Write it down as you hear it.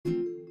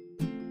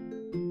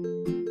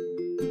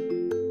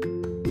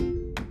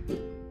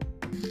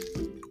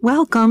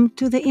Welcome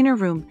to the Inner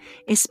Room,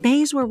 a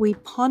space where we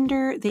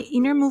ponder the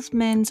inner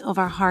movements of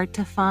our heart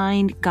to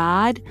find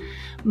God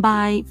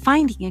by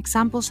finding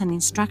examples and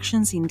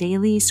instructions in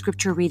daily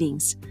scripture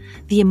readings.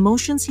 The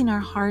emotions in our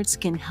hearts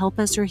can help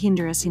us or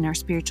hinder us in our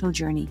spiritual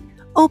journey.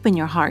 Open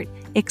your heart,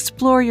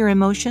 explore your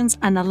emotions,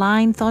 and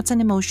align thoughts and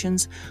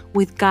emotions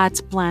with God's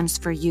plans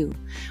for you.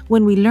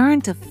 When we learn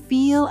to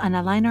feel and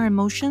align our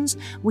emotions,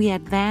 we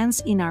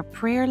advance in our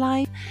prayer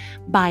life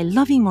by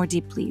loving more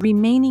deeply,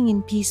 remaining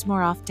in peace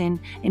more often,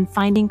 and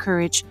finding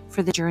courage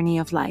for the journey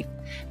of life.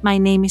 My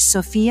name is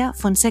Sofia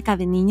Fonseca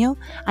de Niño,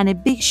 and a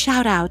big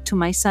shout out to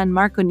my son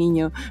Marco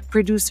Niño,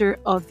 producer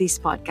of this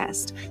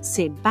podcast.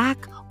 Sit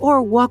back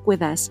or walk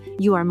with us.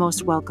 You are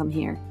most welcome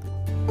here.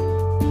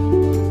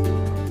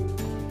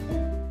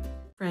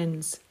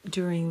 Friends,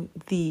 during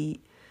the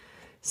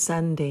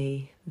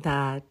Sunday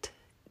that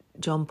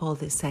John Paul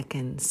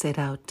II set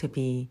out to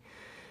be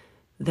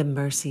the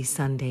Mercy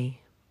Sunday,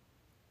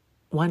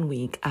 1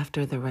 week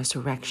after the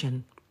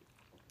resurrection,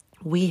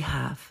 we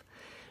have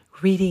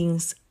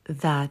readings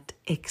that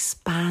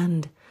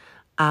expand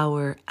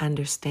our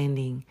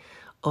understanding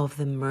of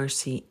the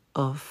mercy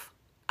of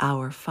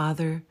our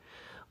Father,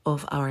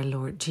 of our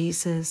Lord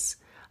Jesus,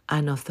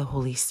 and of the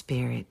Holy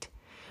Spirit.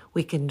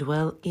 We can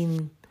dwell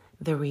in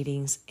the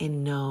readings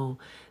and know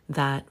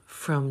that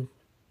from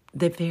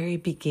the very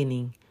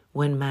beginning,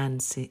 when man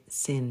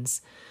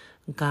sins,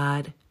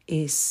 God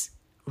is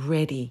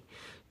ready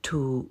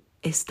to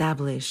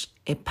establish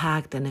a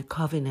pact and a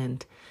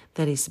covenant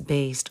that is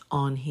based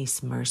on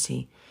His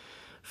mercy.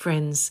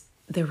 Friends,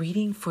 the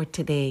reading for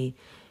today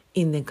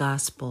in the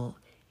Gospel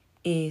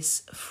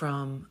is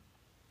from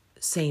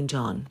St.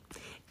 John.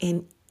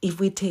 And if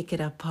we take it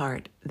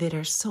apart, there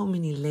are so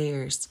many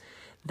layers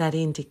that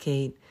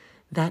indicate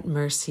that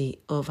mercy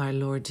of our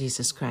Lord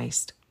Jesus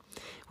Christ.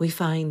 We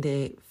find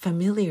the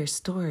familiar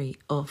story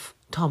of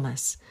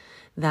Thomas,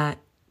 that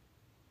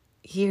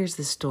here's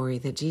the story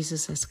that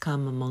Jesus has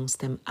come amongst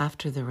them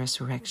after the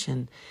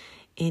resurrection,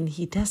 and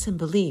he doesn't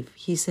believe.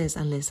 He says,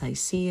 unless I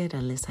see it,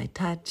 unless I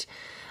touch,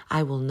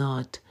 I will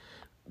not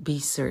be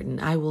certain.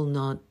 I will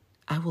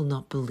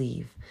not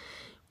believe.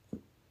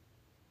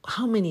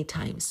 How many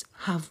times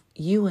have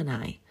you and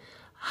I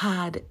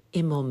had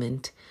a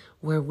moment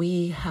where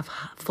we have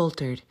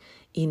faltered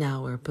in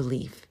our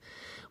belief,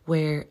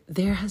 where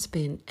there has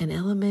been an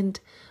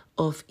element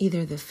of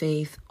either the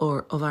faith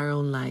or of our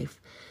own life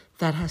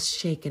that has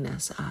shaken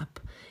us up,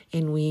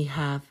 and we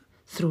have,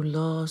 through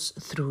loss,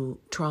 through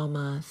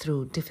trauma,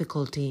 through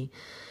difficulty,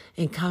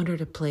 encountered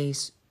a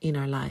place in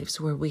our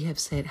lives where we have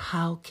said,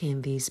 how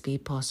can this be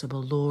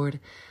possible, Lord?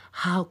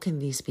 How can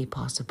this be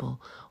possible?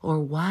 Or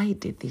why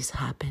did this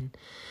happen?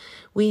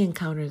 We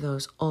encounter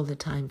those all the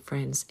time,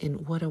 friends,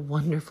 and what a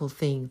wonderful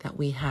thing that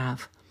we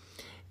have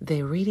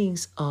the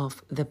readings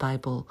of the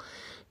Bible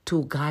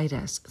to guide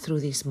us through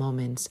these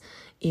moments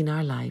in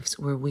our lives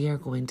where we are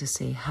going to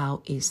say,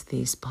 how is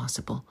this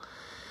possible?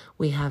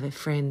 We have a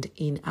friend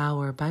in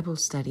our Bible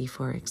study,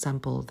 for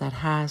example, that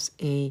has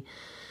a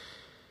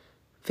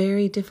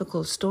very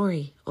difficult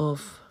story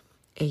of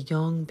a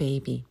young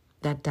baby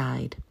that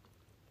died.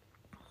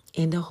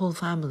 And the whole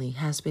family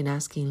has been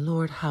asking,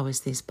 Lord, how is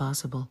this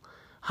possible?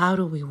 How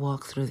do we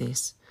walk through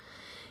this?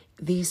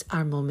 These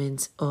are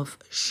moments of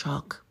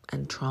shock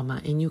and trauma.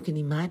 And you can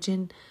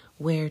imagine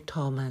where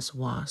Thomas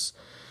was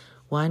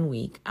 1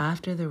 week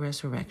after the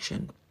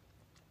resurrection,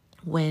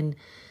 when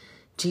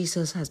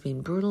Jesus has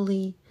been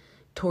brutally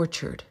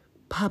tortured,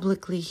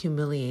 publicly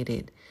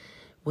humiliated,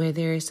 where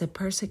there is a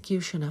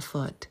persecution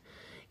afoot,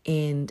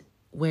 and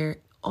where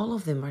all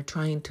of them are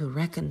trying to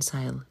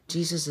reconcile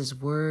Jesus'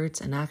 words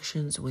and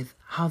actions with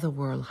how the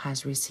world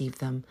has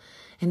received them.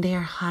 And they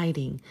are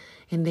hiding,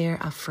 and they are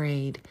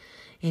afraid.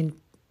 And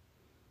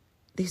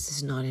this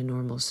is not a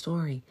normal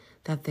story,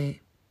 that the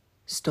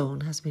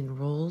stone has been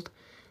rolled,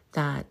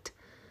 that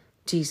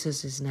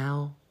Jesus is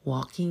now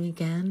walking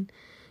again.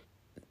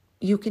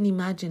 You can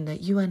imagine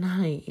that you and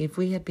I, if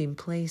we had been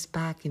placed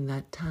back in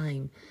that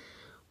time,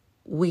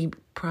 we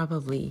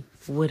probably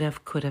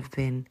could have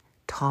been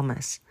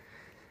Thomas,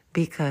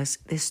 because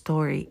this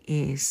story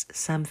is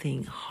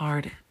something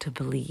hard to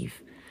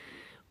believe.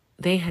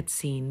 They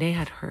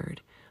had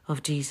heard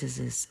of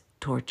Jesus'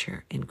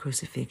 torture and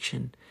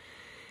crucifixion.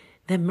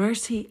 The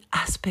mercy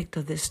aspect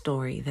of this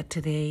story that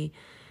today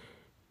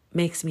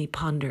makes me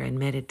ponder and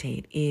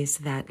meditate is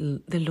that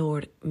the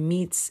Lord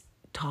meets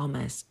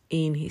Thomas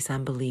in his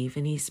unbelief,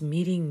 and He's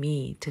meeting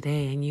me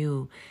today and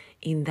you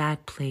in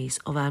that place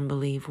of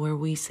unbelief where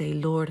we say,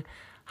 Lord,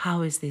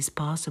 how is this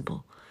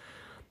possible?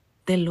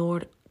 The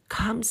Lord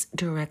comes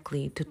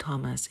directly to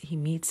Thomas. He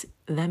meets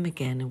them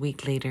again a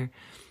week later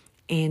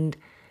and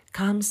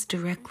comes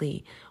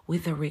directly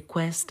with a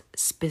request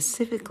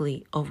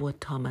specifically of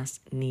what Thomas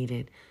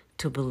needed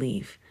to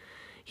believe.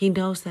 He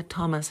knows that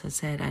Thomas has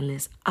said,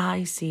 unless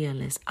I see,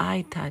 unless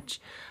I touch,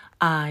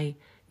 I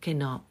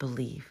cannot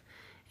believe.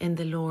 And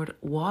the Lord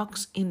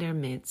walks in their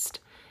midst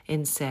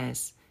and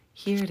says,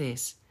 here it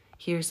is.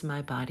 Here's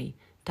my body.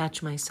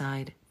 Touch my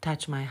side,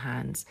 touch my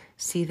hands.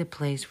 See the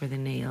place where the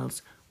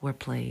nails were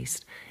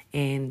placed,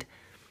 and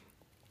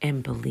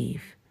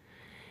unbelief.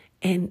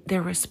 And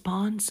the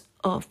response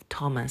of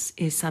Thomas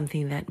is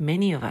something that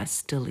many of us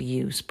still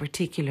use,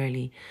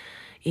 particularly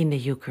in the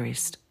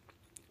Eucharist.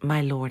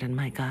 My Lord and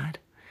my God.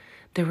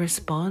 The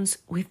response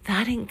with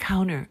that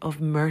encounter of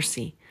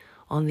mercy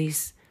on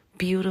this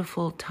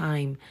beautiful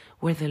time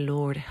where the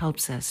Lord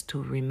helps us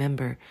to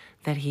remember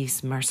that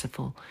He's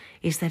merciful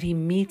is that He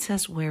meets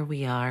us where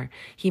we are.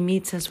 He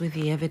meets us with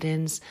the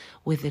evidence,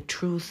 with the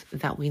truth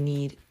that we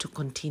need to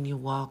continue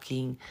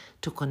walking,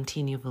 to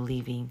continue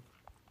believing.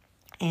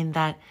 And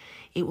that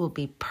it will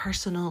be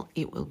personal,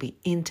 it will be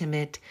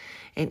intimate,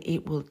 and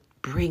it will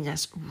bring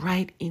us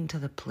right into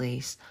the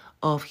place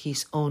of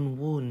His own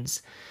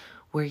wounds,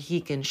 where He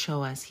can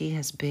show us He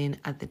has been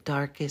at the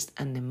darkest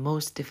and the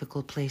most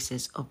difficult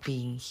places of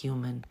being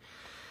human.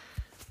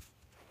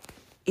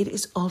 It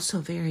is also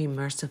very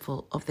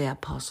merciful of the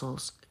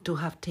apostles to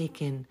have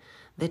taken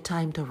the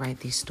time to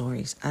write these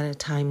stories at a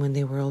time when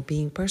they were all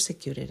being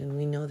persecuted, and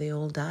we know they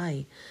all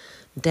die,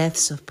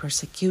 deaths of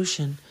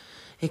persecution,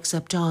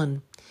 except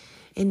John.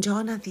 And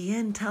John at the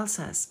end tells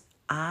us,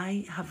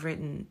 I have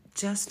written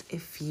just a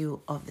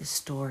few of the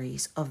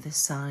stories of the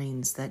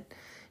signs that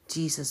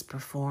Jesus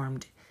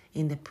performed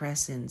in the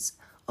presence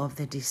of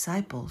the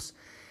disciples,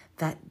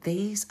 that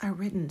these are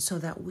written so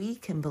that we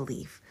can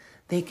believe.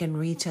 They can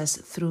reach us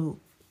through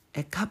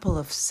a couple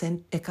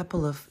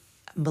of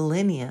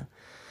millennia,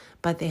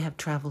 but they have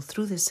traveled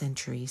through the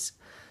centuries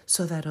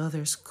so that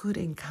others could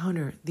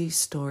encounter these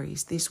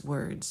stories, these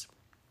words,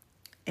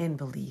 and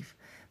believe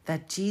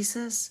that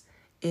Jesus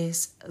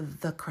is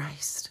the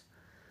Christ,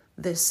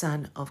 the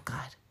Son of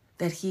God,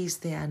 that He's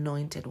the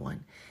anointed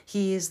one.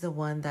 He is the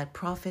one that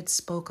prophets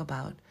spoke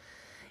about,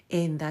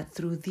 and that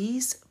through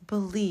these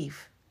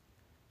belief,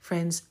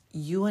 friends,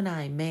 you and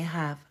I may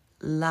have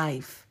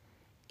life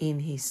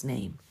in His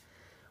name.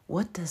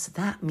 What does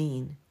that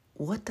mean?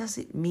 What does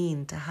it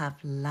mean to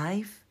have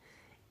life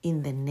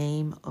in the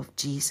name of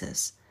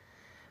Jesus?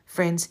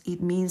 Friends,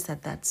 it means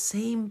that that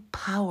same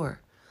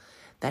power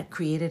that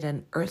created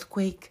an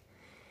earthquake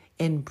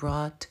and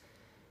brought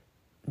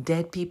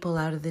dead people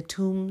out of the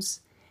tombs,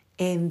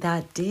 and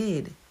that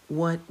did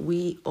what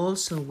we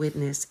also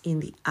witness in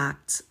the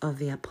Acts of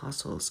the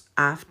Apostles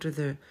after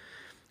the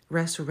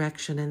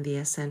resurrection and the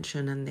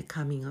ascension and the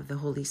coming of the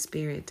Holy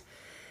Spirit,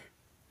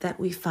 that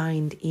we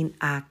find in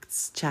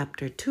Acts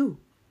chapter 2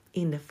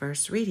 in the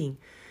first reading,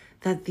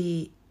 that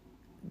the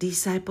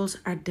disciples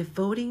are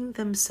devoting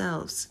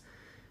themselves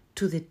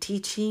to the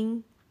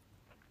teaching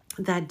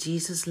that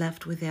Jesus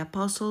left with the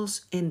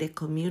apostles in the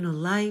communal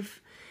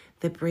life,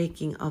 the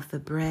breaking of the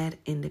bread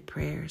and the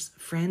prayers.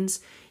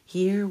 Friends,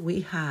 here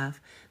we have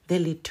the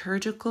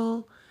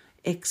liturgical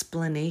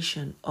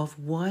explanation of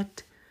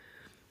what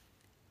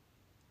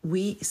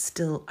we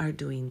still are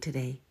doing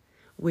today.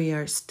 We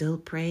are still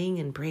praying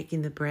and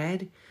breaking the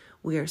bread.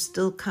 We are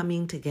still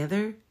coming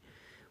together.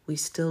 We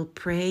still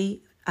pray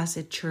as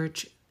a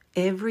church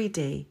every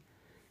day,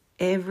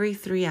 every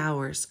 3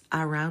 hours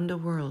around the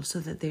world, so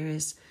that there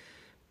is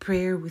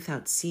prayer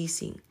without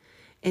ceasing.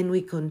 And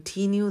we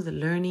continue the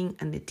learning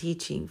and the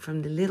teaching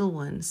from the little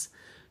ones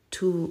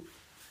to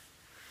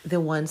the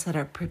ones that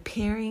are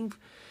preparing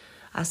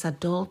as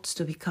adults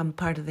to become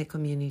part of the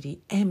community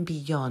and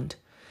beyond.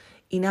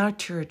 In our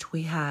church,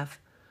 we have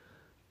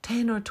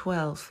 10 or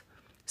 12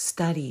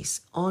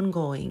 studies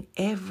ongoing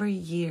every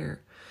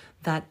year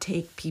that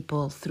take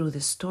people through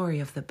the story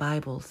of the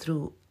Bible,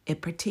 through a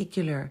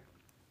particular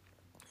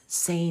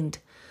saint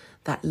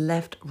that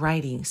left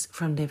writings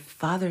from the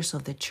fathers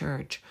of the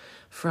church,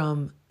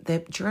 from the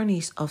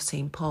journeys of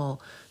St.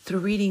 Paul, through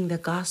reading the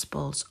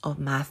Gospels of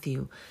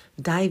Matthew,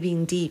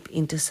 diving deep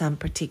into some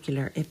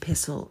particular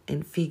epistle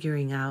and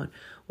figuring out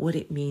what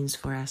it means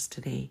for us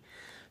today.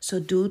 So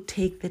do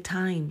take the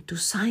time to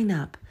sign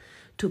up,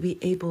 to be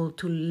able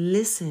to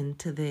listen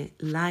to the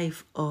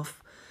life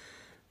of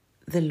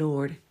the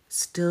Lord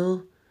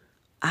still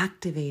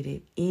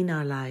activated in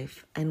our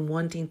life and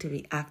wanting to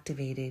be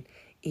activated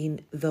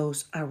in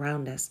those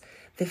around us.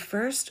 The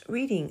first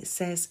reading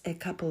says a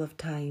couple of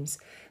times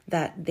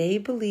that they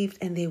believed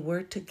and they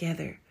were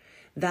together.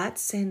 That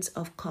sense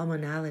of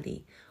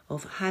commonality,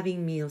 of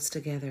having meals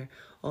together,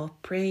 of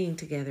praying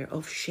together,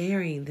 of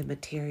sharing the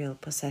material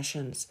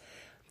possessions,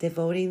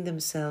 devoting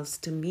themselves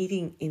to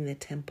meeting in the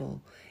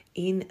temple,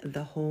 in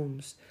the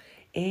homes,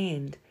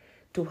 and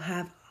to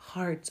have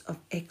hearts of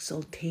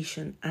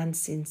exaltation and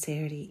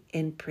sincerity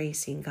in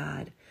praising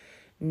God,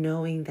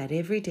 knowing that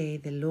every day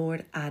the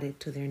Lord added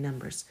to their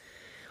numbers.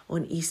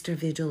 On Easter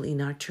Vigil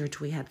in our church,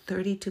 we had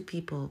 32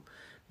 people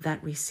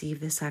that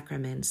received the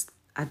sacraments,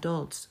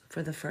 adults,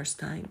 for the first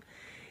time.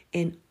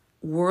 And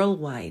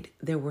worldwide,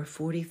 there were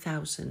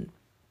 40,000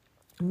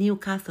 new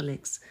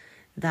Catholics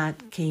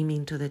that came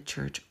into the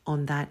church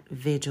on that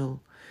vigil.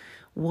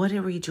 What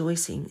a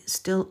rejoicing,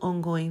 still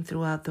ongoing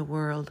throughout the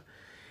world.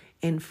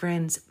 And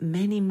friends,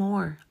 many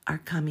more are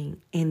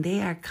coming, and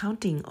they are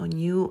counting on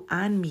you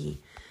and me,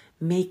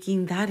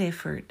 making that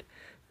effort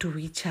to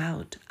reach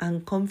out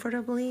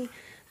uncomfortably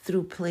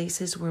through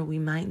places where we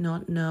might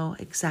not know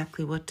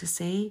exactly what to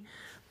say,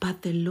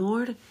 But the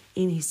Lord,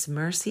 in his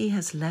mercy,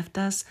 has left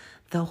us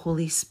the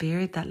Holy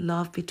Spirit, that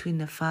love between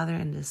the Father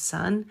and the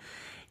Son.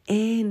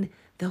 And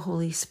the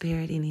Holy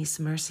Spirit, in his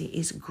mercy,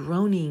 is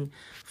groaning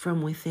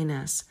from within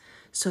us,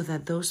 so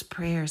that those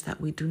prayers that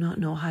we do not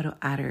know how to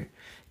utter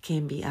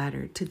can be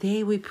uttered.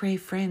 Today we pray,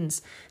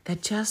 friends,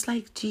 that just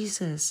like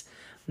Jesus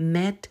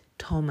met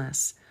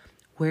Thomas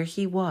where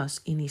he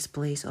was in his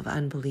place of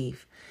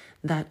unbelief,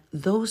 that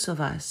those of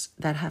us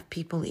that have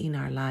people in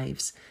our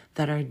lives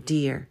that are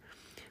dear,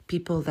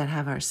 people that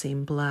have our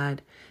same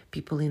blood,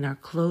 people in our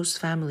close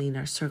family, in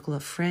our circle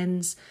of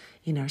friends,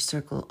 in our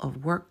circle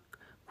of work,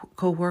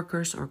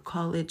 co-workers or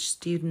college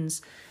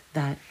students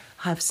that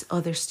have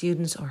other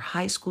students or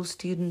high school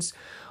students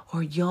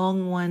or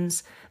young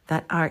ones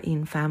that are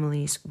in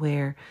families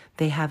where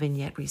they haven't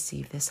yet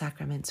received the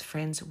sacraments.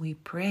 Friends, we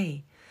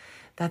pray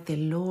that the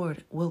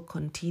Lord will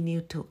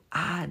continue to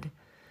add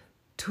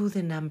to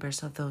the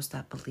numbers of those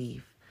that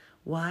believe.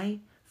 Why?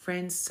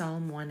 Friends,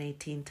 Psalm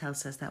 118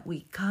 tells us that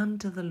we come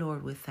to the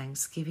Lord with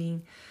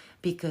thanksgiving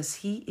because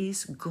he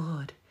is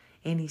good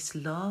and his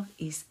love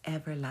is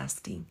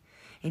everlasting.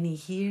 And he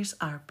hears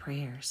our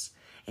prayers.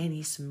 And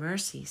his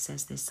mercy,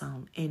 says the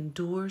psalm,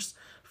 endures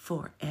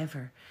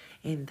forever.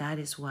 And that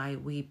is why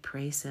we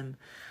praise him.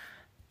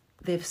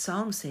 The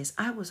psalm says,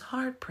 I was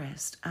hard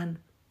pressed and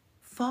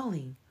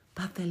falling,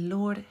 but the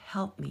Lord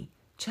helped me.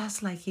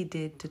 Just like he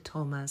did to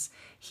Thomas,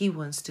 he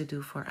wants to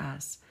do for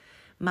us.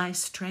 My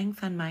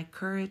strength and my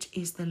courage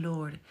is the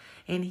Lord,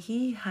 and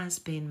he has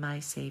been my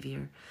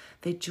Savior,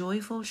 the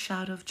joyful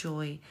shout of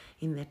joy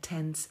in the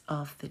tents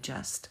of the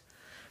just.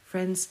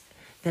 Friends,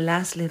 the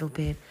last little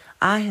bit,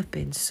 I have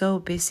been so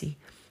busy.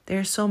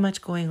 There's so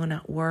much going on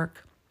at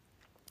work.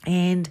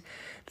 And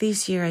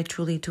this year I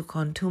truly took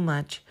on too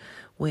much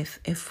with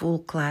a full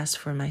class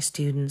for my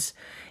students.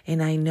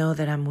 And I know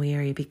that I'm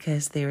weary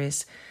because there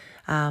is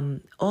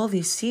all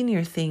these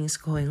senior things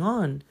going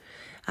on.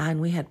 And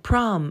we had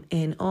prom,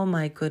 and oh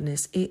my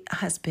goodness, it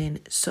has been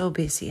so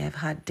busy. I've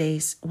had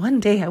days, one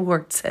day I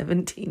worked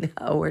 17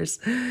 hours.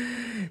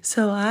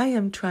 So I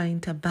am trying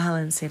to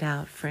balance it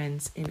out,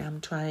 friends, and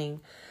I'm trying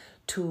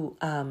to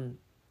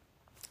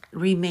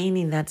remain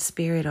in that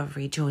spirit of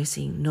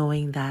rejoicing,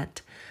 knowing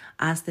that,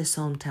 as the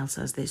psalm tells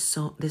us, the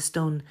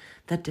stone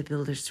that the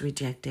builders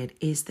rejected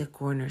is the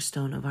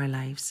cornerstone of our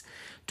lives.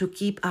 To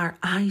keep our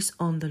eyes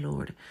on the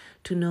Lord,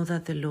 to know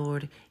that the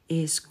Lord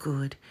is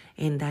good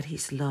and that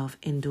his love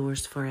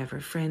endures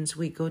forever. Friends,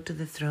 we go to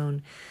the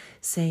throne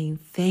saying,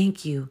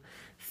 thank you,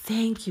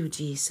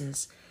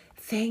 Jesus.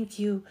 Thank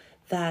you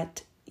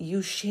that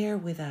you share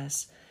with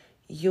us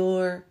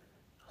your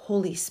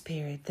Holy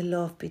Spirit, the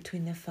love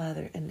between the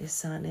Father and the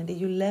Son, and that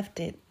you left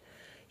it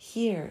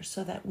here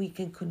so that we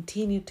can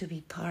continue to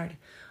be part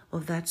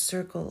of that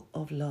circle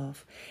of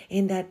love.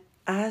 And that,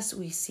 as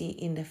we see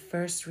in the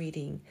first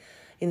reading,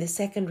 in the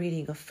second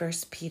reading of 1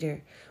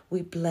 Peter,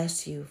 we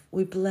bless you.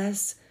 We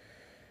bless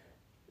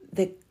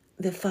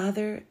the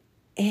Father,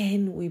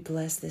 and we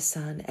bless the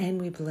Son,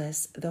 and we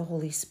bless the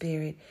Holy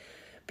Spirit,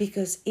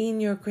 because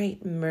in your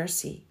great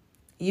mercy,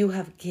 you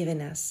have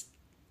given us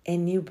a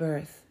new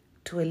birth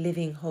to a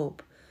living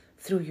hope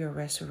through your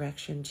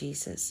resurrection,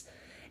 Jesus.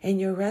 And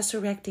you're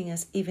resurrecting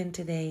us even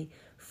today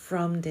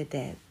from the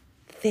dead.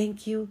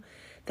 Thank you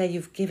that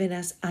you've given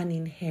us an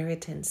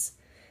inheritance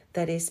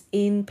that is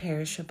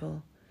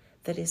imperishable,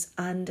 that is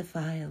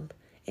undefiled,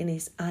 and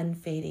is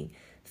unfading.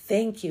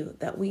 Thank you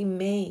that we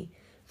may,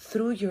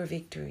 through your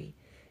victory,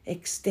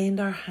 extend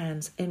our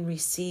hands and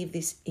receive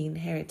this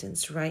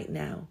inheritance right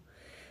now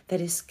that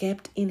is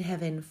kept in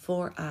heaven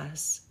for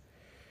us.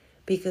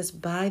 Because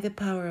by the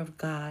power of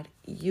God,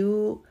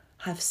 you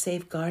have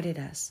safeguarded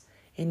us,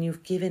 and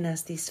you've given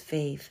us this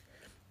faith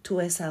to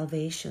a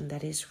salvation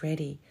that is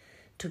ready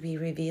to be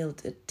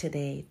revealed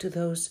today to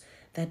those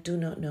that do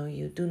not know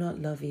you, do not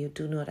love you,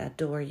 do not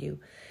adore you.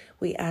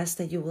 We ask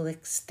that you will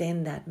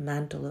extend that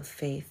mantle of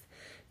faith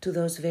to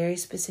those very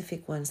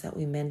specific ones that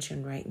we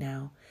mention right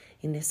now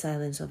in the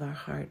silence of our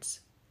hearts.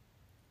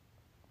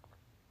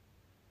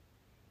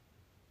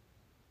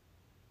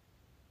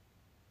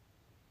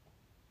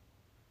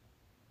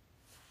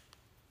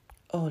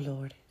 Oh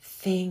Lord,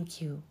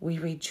 thank you. We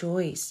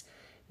rejoice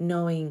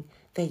knowing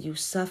that you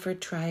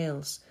suffered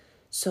trials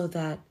so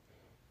that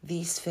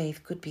this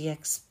faith could be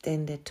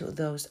extended to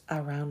those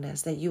around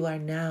us, that you are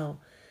now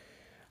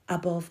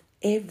above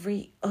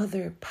every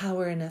other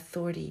power and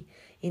authority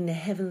in the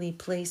heavenly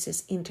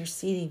places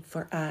interceding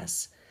for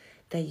us,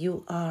 that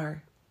you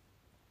are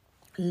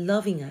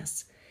loving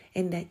us,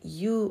 and that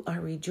you are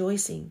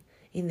rejoicing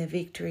in the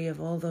victory of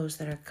all those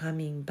that are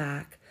coming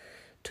back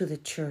to the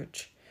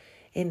church,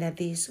 and that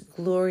this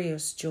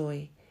glorious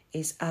joy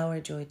is our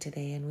joy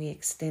today, and we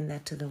extend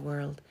that to the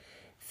world.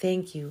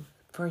 Thank you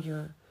for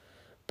your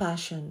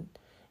passion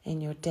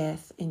and your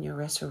death and your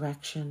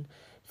resurrection.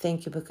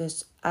 Thank you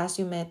because as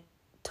you met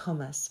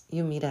Thomas,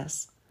 you meet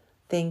us.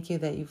 Thank you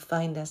that you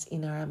find us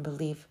in our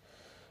unbelief.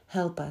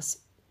 Help us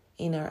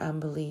in our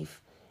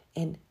unbelief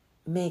and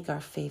make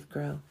our faith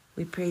grow.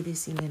 We pray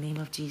this in the name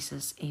of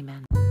Jesus.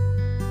 Amen.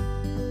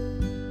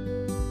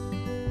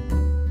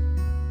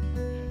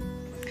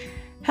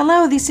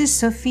 Hello, this is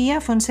Sofia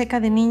Fonseca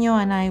de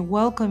Niño, and I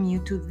welcome you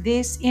to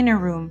this Inner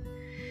Room.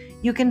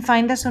 You can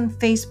find us on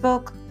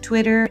Facebook,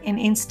 Twitter, and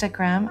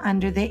Instagram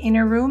under the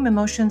Inner Room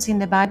Emotions in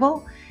the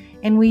Bible,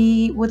 and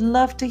we would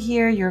love to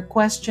hear your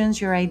questions,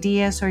 your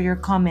ideas, or your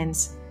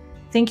comments.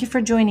 Thank you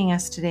for joining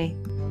us today.